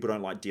most people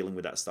don't like dealing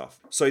with that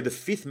stuff. So the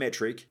fifth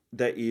metric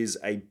that is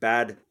a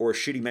bad or a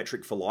shitty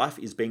metric for life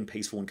is being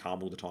peaceful and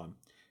calm all the time.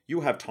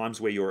 You'll have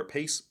times where you're at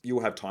peace.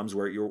 You'll have times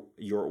where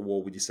you're at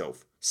war with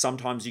yourself.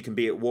 Sometimes you can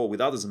be at war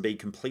with others and be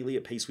completely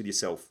at peace with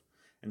yourself.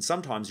 And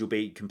sometimes you'll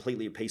be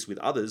completely at peace with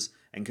others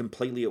and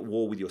completely at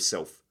war with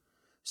yourself.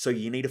 So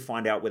you need to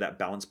find out where that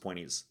balance point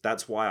is.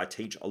 That's why I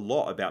teach a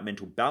lot about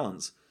mental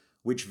balance,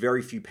 which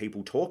very few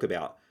people talk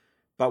about.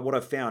 But what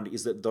I've found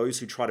is that those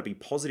who try to be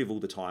positive all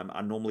the time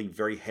are normally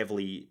very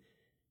heavily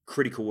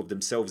critical of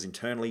themselves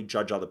internally,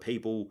 judge other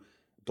people,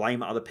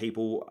 blame other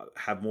people,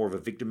 have more of a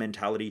victim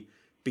mentality,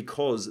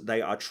 because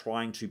they are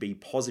trying to be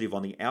positive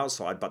on the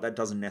outside, but that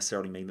doesn't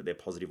necessarily mean that they're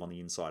positive on the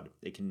inside.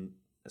 It can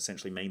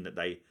essentially mean that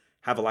they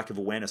have a lack of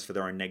awareness for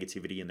their own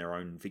negativity and their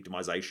own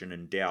victimization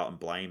and doubt and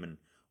blame and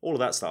all of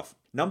that stuff.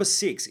 Number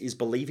 6 is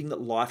believing that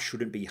life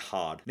shouldn't be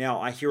hard. Now,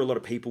 I hear a lot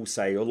of people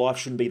say, oh, life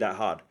shouldn't be that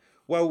hard.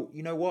 Well,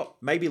 you know what?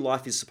 Maybe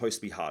life is supposed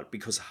to be hard,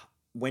 because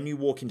when you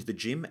walk into the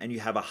gym and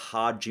you have a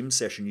hard gym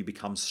session, you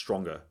become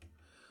stronger.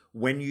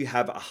 When you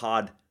have a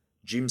hard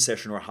gym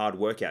session or a hard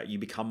workout, you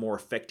become more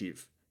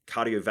effective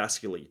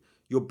cardiovascularly.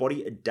 Your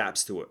body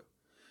adapts to it.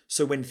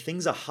 So when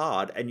things are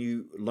hard and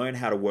you learn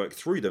how to work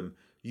through them,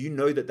 you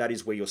know that that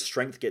is where your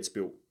strength gets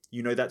built.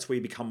 You know that's where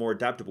you become more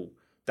adaptable.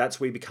 That's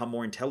where you become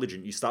more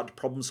intelligent. You start to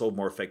problem solve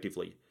more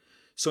effectively.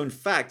 So in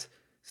fact,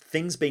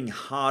 things being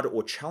hard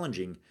or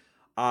challenging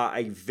are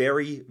a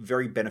very,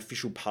 very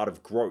beneficial part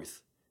of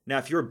growth. Now,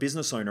 if you're a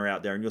business owner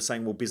out there and you're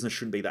saying, well, business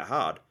shouldn't be that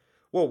hard,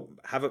 well,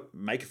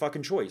 make a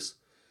fucking choice.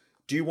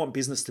 Do you want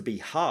business to be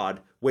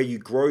hard, where you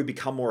grow,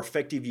 become more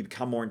effective, you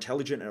become more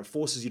intelligent, and it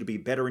forces you to be a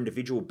better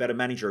individual, better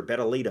manager, a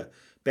better leader,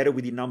 better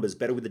with your numbers,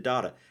 better with the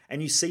data,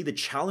 and you see the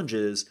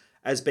challenges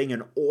as being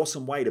an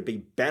awesome way to be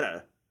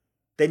better,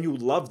 then you'll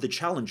love the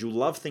challenge. You'll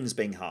love things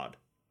being hard.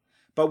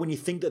 But when you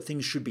think that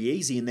things should be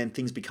easy and then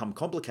things become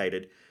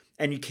complicated,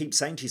 and you keep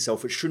saying to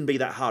yourself, it shouldn't be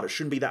that hard, it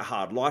shouldn't be that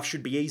hard, life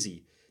should be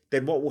easy,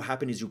 then what will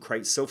happen is you'll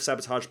create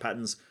self-sabotage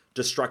patterns,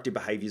 destructive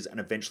behaviors, and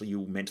eventually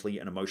you'll mentally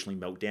and emotionally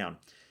melt down.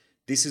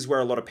 This is where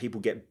a lot of people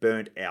get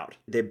burnt out.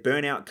 Their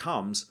burnout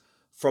comes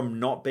from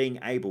not being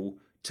able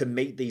to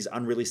meet these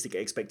unrealistic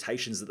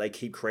expectations that they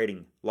keep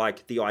creating,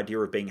 like the idea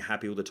of being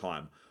happy all the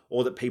time,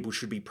 or that people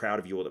should be proud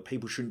of you, or that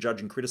people shouldn't judge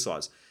and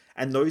criticize.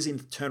 And those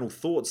internal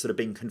thoughts that are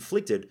being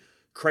conflicted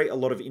create a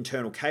lot of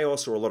internal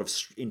chaos or a lot of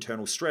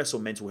internal stress or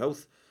mental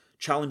health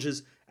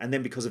challenges. And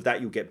then because of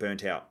that, you'll get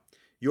burnt out.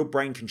 Your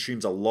brain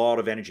consumes a lot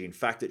of energy. In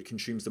fact, it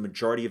consumes the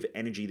majority of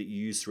energy that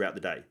you use throughout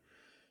the day.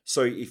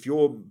 So if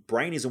your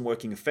brain isn't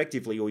working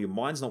effectively or your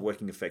mind's not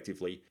working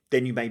effectively,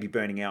 then you may be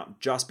burning out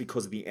just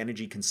because of the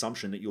energy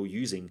consumption that you're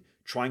using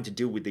trying to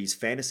deal with these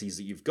fantasies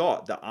that you've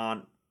got that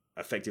aren't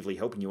effectively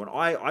helping you. And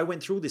I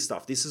went through this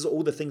stuff. This is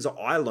all the things that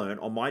I learned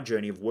on my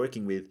journey of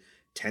working with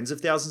tens of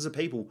thousands of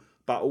people,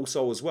 but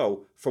also as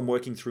well from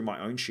working through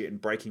my own shit and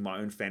breaking my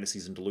own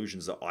fantasies and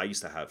delusions that I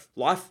used to have.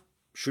 Life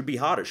should be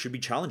hard. It should be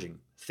challenging.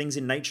 Things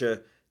in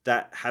nature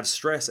that have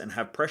stress and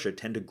have pressure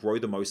tend to grow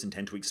the most and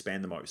tend to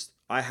expand the most.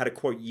 I had a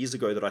quote years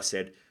ago that I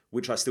said,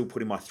 which I still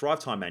put in my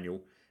Thrive Time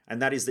manual,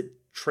 and that is that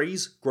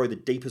trees grow the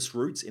deepest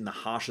roots in the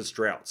harshest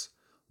droughts.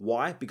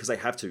 Why? Because they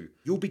have to.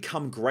 You'll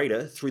become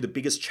greater through the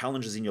biggest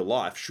challenges in your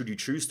life, should you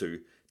choose to,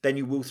 than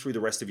you will through the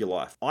rest of your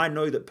life. I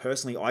know that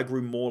personally, I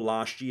grew more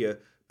last year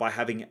by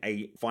having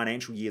a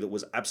financial year that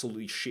was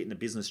absolutely shit in the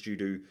business due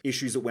to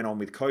issues that went on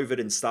with COVID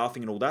and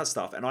staffing and all that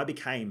stuff. And I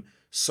became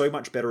so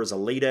much better as a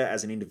leader,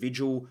 as an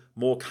individual,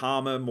 more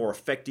calmer, more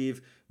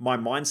effective. My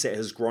mindset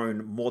has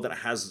grown more than it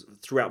has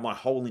throughout my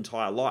whole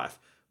entire life,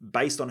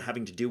 based on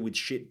having to deal with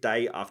shit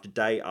day after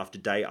day after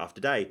day after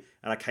day.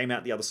 And I came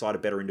out the other side a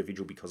better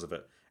individual because of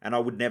it. and I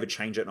would never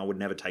change it and I would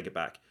never take it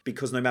back.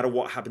 Because no matter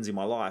what happens in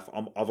my life,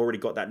 I've already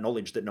got that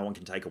knowledge that no one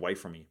can take away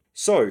from me.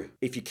 So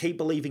if you keep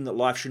believing that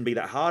life shouldn't be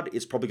that hard,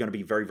 it's probably going to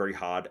be very, very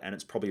hard, and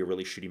it's probably a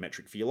really shitty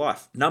metric for your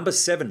life. Number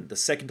 7, the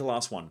second to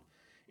last one,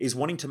 is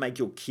wanting to make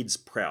your kids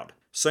proud.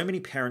 So many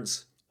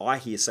parents I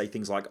hear say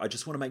things like, I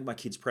just want to make my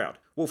kids proud.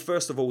 Well,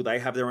 first of all, they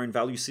have their own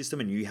value system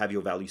and you have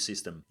your value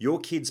system. Your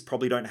kids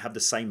probably don't have the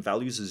same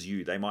values as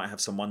you. They might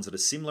have some ones that are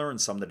similar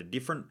and some that are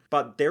different,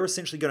 but they're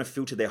essentially going to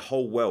filter their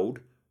whole world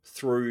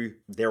through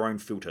their own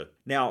filter.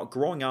 Now,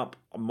 growing up,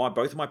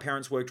 both of my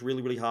parents worked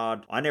really, really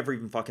hard. I never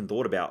even fucking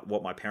thought about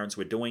what my parents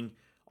were doing.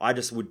 I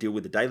just would deal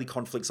with the daily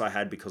conflicts I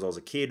had because I was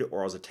a kid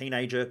or I was a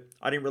teenager.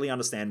 I didn't really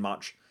understand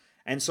much.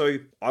 And so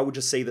I would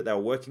just see that they were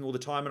working all the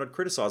time and I'd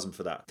criticize them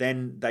for that.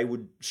 Then they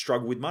would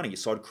struggle with money,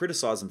 so I'd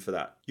criticize them for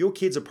that. Your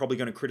kids are probably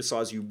going to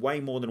criticize you way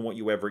more than what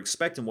you ever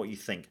expect and what you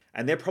think.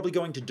 And they're probably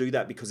going to do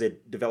that because they're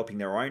developing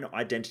their own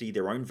identity,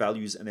 their own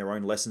values, and their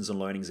own lessons and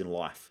learnings in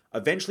life.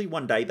 Eventually,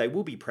 one day, they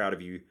will be proud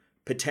of you,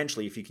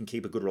 potentially if you can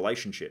keep a good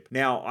relationship.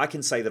 Now, I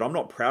can say that I'm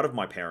not proud of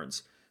my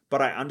parents,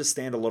 but I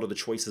understand a lot of the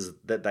choices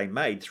that they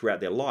made throughout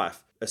their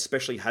life,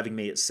 especially having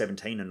me at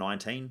 17 and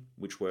 19,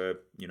 which were,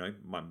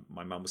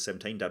 my mum was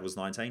 17, dad was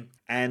 19.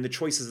 And the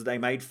choices that they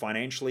made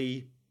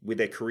financially with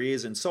their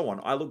careers and so on,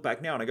 I look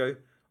back now and I go,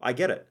 I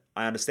get it.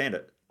 I understand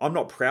it. I'm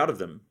not proud of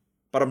them,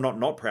 but I'm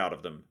not proud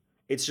of them.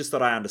 It's just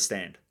that I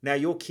understand. Now,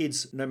 your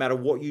kids, no matter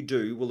what you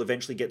do, will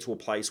eventually get to a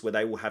place where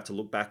they will have to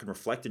look back and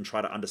reflect and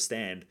try to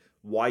understand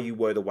why you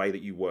were the way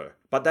that you were.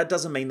 But that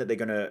doesn't mean that they're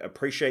going to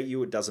appreciate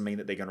you. It doesn't mean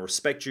that they're going to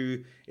respect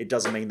you. It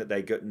doesn't mean that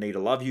they need to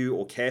love you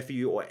or care for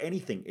you or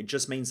anything. It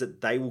just means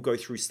that they will go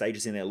through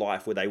stages in their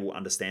life where they will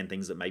understand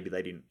things that maybe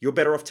they didn't. You're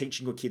better off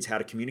teaching your kids how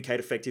to communicate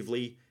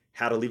effectively,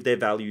 how to live their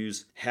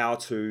values, how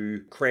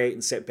to create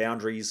and set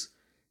boundaries,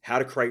 how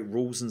to create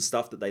rules and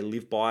stuff that they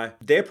live by.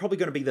 They're probably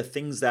going to be the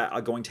things that are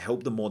going to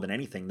help them more than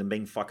anything than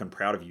being fucking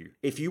proud of you.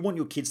 If you want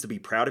your kids to be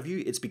proud of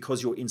you, it's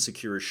because you're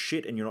insecure as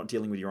shit and you're not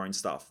dealing with your own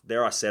stuff.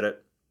 There, I said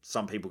it.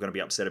 Some people are going to be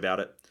upset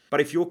about it.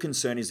 But if your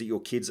concern is that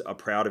your kids are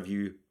proud of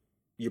you,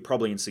 you're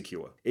probably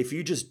insecure. If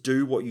you just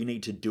do what you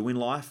need to do in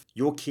life,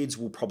 your kids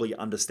will probably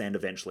understand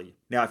eventually.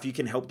 Now, if you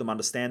can help them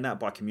understand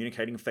that by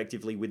communicating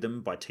effectively with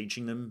them, by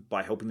teaching them,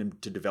 by helping them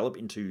to develop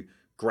into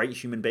great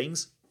human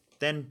beings,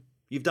 then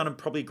you've done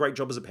probably a great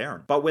job as a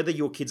parent. But whether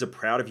your kids are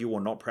proud of you or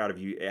not proud of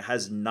you, it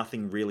has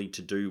nothing really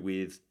to do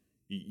with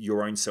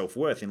your own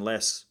self-worth,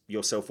 unless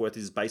your self-worth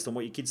is based on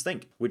what your kids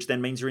think, which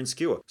then means you're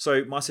insecure.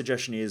 So my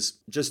suggestion is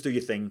just do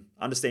your thing,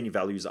 understand your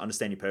values,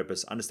 understand your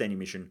purpose, understand your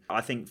mission.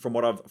 I think from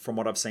what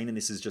I've seen, and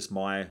this is just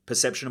my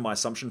perception and my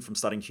assumption from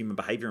studying human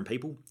behavior and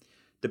people,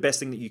 the best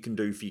thing that you can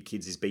do for your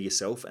kids is be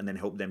yourself and then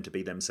help them to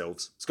be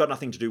themselves. It's got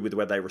nothing to do with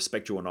whether they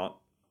respect you or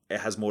not. It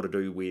has more to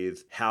do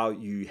with how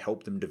you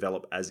help them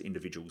develop as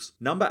individuals.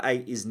 Number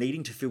 8 is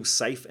needing to feel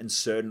safe and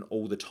certain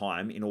all the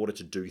time in order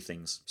to do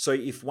things. So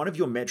if one of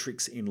your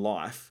metrics in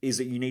life is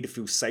that you need to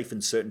feel safe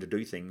and certain to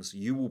do things,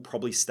 you will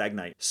probably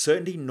stagnate.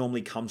 Certainty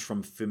normally comes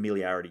from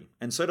familiarity,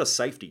 and so does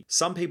safety.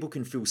 Some people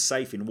can feel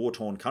safe in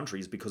war-torn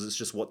countries because it's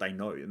just what they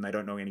know and they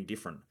don't know any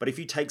different. But if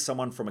you take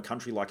someone from a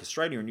country like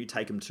Australia and you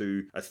take them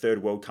to a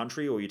third world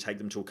country, or you take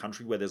them to a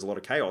country where there's a lot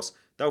of chaos,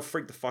 they'll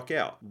freak the fuck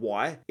out.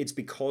 Why? It's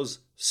because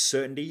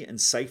certainty and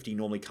safety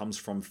normally comes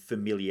from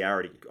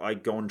familiarity. I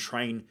go and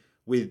train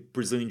with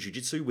Brazilian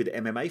Jiu-Jitsu with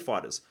MMA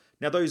fighters.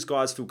 Now, those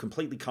guys feel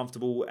completely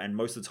comfortable, and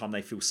most of the time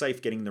they feel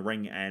safe getting in the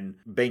ring and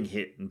being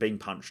hit and being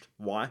punched.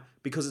 Why?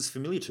 Because it's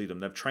familiar to them.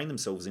 They've trained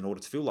themselves in order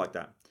to feel like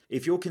that.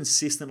 If you're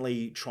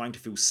consistently trying to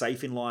feel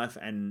safe in life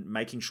and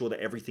making sure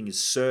that everything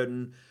is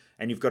certain,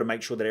 and you've got to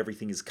make sure that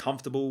everything is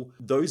comfortable,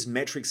 those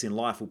metrics in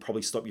life will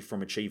probably stop you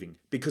from achieving.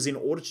 Because in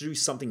order to do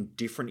something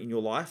different in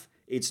your life,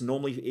 it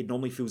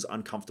normally feels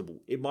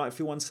uncomfortable. It might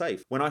feel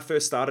unsafe. When I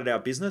first started our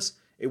business,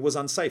 it was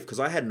unsafe because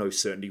I had no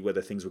certainty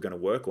whether things were going to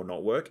work or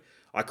not work.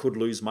 I could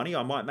lose money,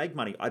 I might make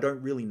money. I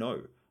don't really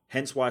know.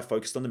 Hence why I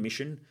focused on the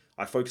mission.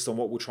 I focused on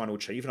what we're trying to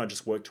achieve, and I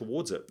just worked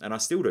towards it. And I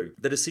still do.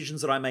 The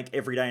decisions that I make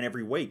every day and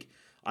every week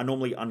are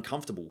normally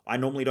uncomfortable. I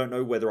normally don't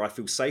know whether I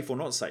feel safe or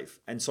not safe.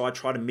 And so I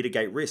try to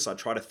mitigate risks. I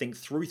try to think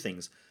through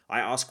things.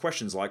 I ask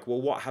questions like,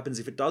 well, what happens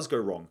if it does go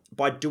wrong?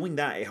 By doing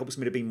that, it helps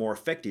me to be more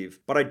effective.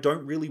 But I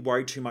don't really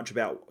worry too much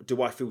about,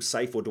 do I feel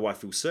safe or do I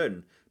feel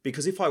certain?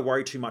 Because if I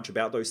worry too much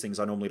about those things,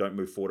 I normally don't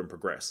move forward and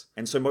progress.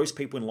 And so most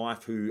people in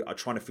life who are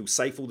trying to feel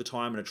safe all the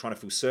time and are trying to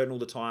feel certain all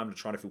the time and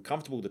are trying to feel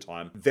comfortable all the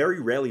time,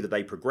 very rarely do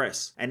they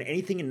progress. And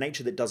anything in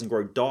nature that doesn't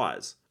grow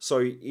dies. So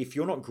if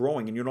you're not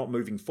growing and you're not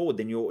moving forward,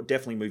 then you're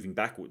definitely moving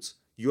backwards.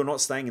 You're not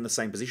staying in the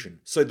same position.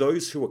 So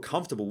those who are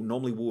comfortable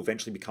normally will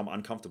eventually become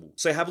uncomfortable.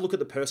 So have a look at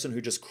the person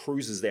who just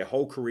cruises their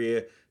whole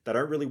career. They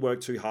don't really work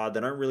too hard.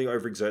 They don't really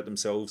overexert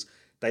themselves.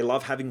 They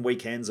love having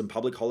weekends and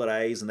public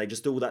holidays, and they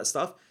just do all that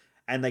stuff.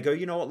 And they go,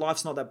 you know what,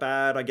 life's not that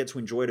bad. I get to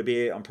enjoy it a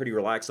bit. I'm pretty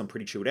relaxed. I'm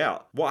pretty chilled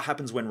out. What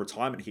happens when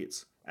retirement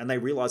hits? And they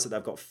realize that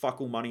they've got fuck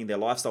all money and their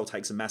lifestyle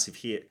takes a massive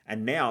hit.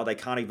 And now they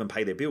can't even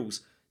pay their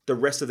bills. The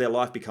rest of their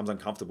life becomes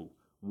uncomfortable.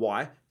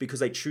 Why? Because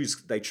they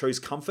chose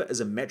comfort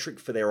as a metric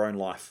for their own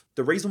life.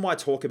 The reason why I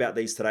talk about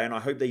these today, and I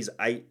hope these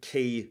 8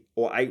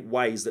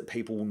 ways that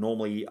people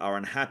normally are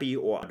unhappy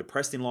or are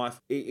depressed in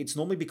life, it's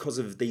normally because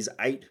of these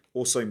 8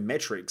 or so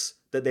metrics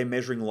that they're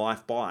measuring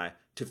life by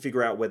to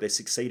figure out whether they're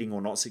succeeding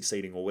or not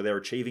succeeding, or whether they're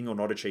achieving or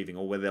not achieving,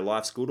 or whether their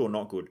life's good or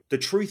not good. The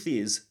truth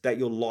is that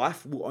your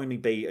life will only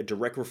be a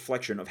direct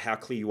reflection of how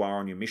clear you are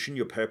on your mission,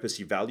 your purpose,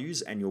 your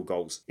values, and your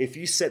goals. If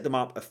you set them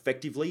up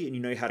effectively and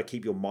you know how to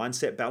keep your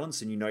mindset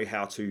balanced and you know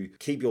how to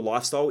keep your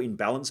lifestyle in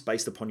balance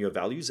based upon your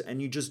values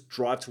and you just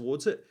drive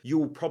towards it, you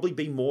will probably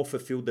be more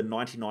fulfilled than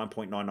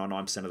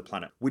 99.999% of the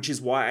planet, which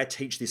is why I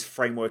teach this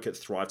framework at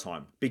Thrive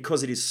Time,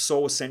 because it is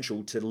so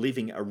essential to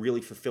living a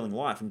really fulfilling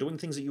life and doing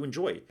things that you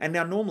enjoy. And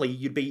now normally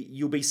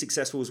you'll be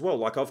successful as well.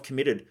 Like I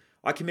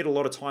commit a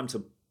lot of time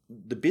to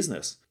the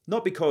business,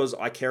 not because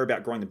I care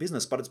about growing the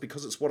business, but it's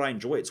because it's what I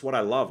enjoy. It's what I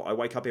love. I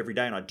wake up every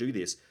day and I do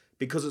this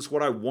because it's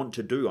what I want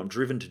to do. I'm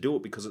driven to do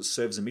it because it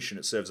serves a mission.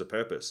 It serves a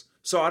purpose.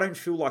 So I don't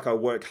feel like I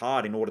work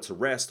hard in order to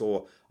rest,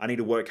 or I need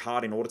to work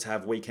hard in order to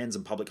have weekends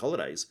and public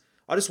holidays.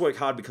 I just work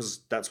hard because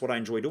that's what I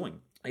enjoy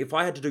doing. If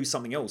I had to do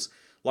something else,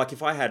 like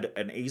if I had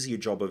an easier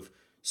job of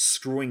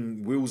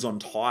screwing wheels on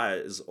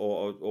tires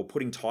or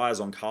putting tires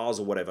on cars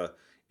or whatever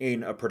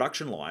in a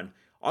production line,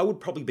 I would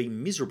probably be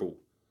miserable.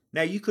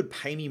 Now, you could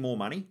pay me more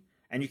money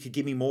and you could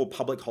give me more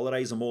public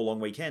holidays and more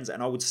long weekends,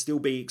 and I would still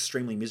be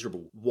extremely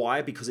miserable.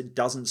 Why? Because it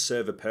doesn't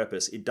serve a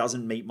purpose. It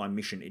doesn't meet my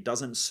mission. It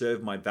doesn't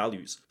serve my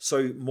values.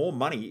 So more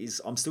money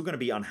I'm still going to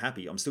be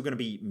unhappy. I'm still going to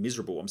be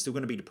miserable. I'm still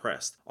going to be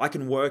depressed. I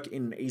can work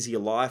in an easier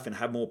life and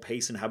have more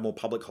peace and have more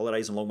public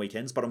holidays and long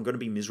weekends, but I'm going to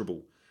be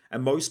miserable.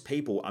 And most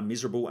people are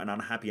miserable and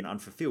unhappy and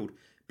unfulfilled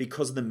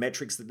because of the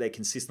metrics that they're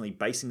consistently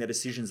basing their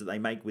decisions that they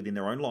make within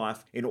their own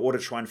life in order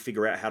to try and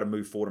figure out how to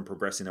move forward and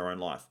progress in their own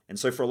life. And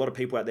so for a lot of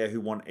people out there who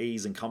want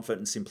ease and comfort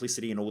and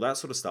simplicity and all that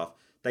sort of stuff,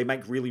 they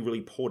make really,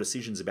 really poor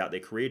decisions about their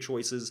career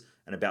choices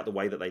and about the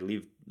way that they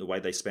live, the way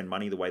they spend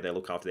money, the way they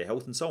look after their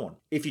health, and so on.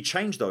 If you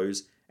change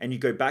those and you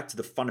go back to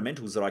the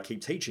fundamentals that I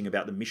keep teaching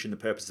about the mission, the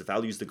purpose, the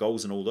values, the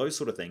goals, and all those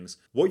sort of things,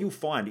 what you'll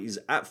find is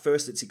at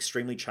first it's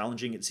extremely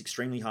challenging, it's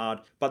extremely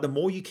hard, but the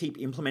more you keep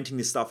implementing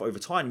this stuff over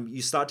time,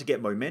 you start to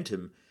get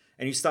momentum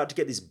and you start to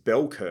get this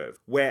bell curve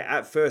where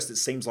at first it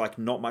seems like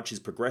not much is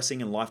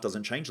progressing and life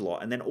doesn't change a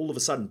lot. And then all of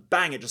a sudden,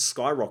 bang, it just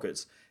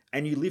skyrockets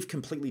and you live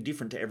completely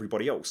different to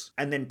everybody else.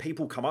 And then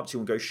people come up to you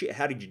and go, shit,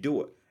 how did you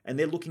do it? And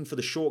they're looking for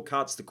the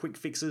shortcuts, the quick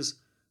fixes,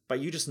 but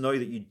you just know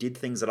that you did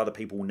things that other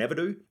people will never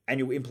do, and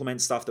you'll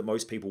implement stuff that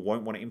most people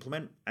won't want to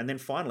implement. And then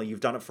finally, you've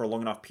done it for a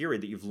long enough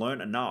period that you've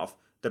learned enough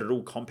that it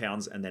all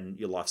compounds and then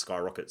your life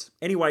skyrockets.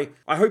 Anyway,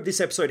 I hope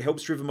this episode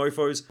helps Driven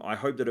Mofos. I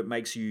hope that it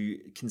makes you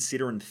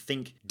consider and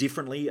think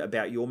differently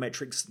about your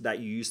metrics that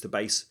you use to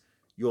base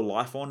your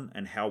life on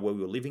and how well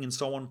you're living and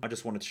so on. I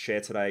just wanted to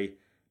share today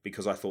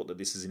because I thought that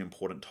this is an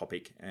important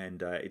topic,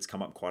 and it's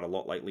come up quite a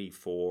lot lately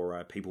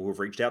for people who have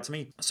reached out to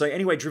me. So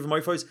anyway, Driven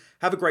Mofos,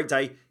 have a great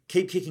day,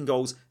 keep kicking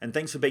goals, and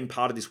thanks for being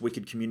part of this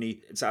wicked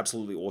community. It's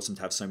absolutely awesome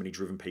to have so many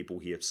driven people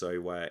here.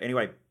 So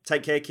anyway,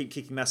 take care, keep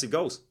kicking massive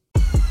goals.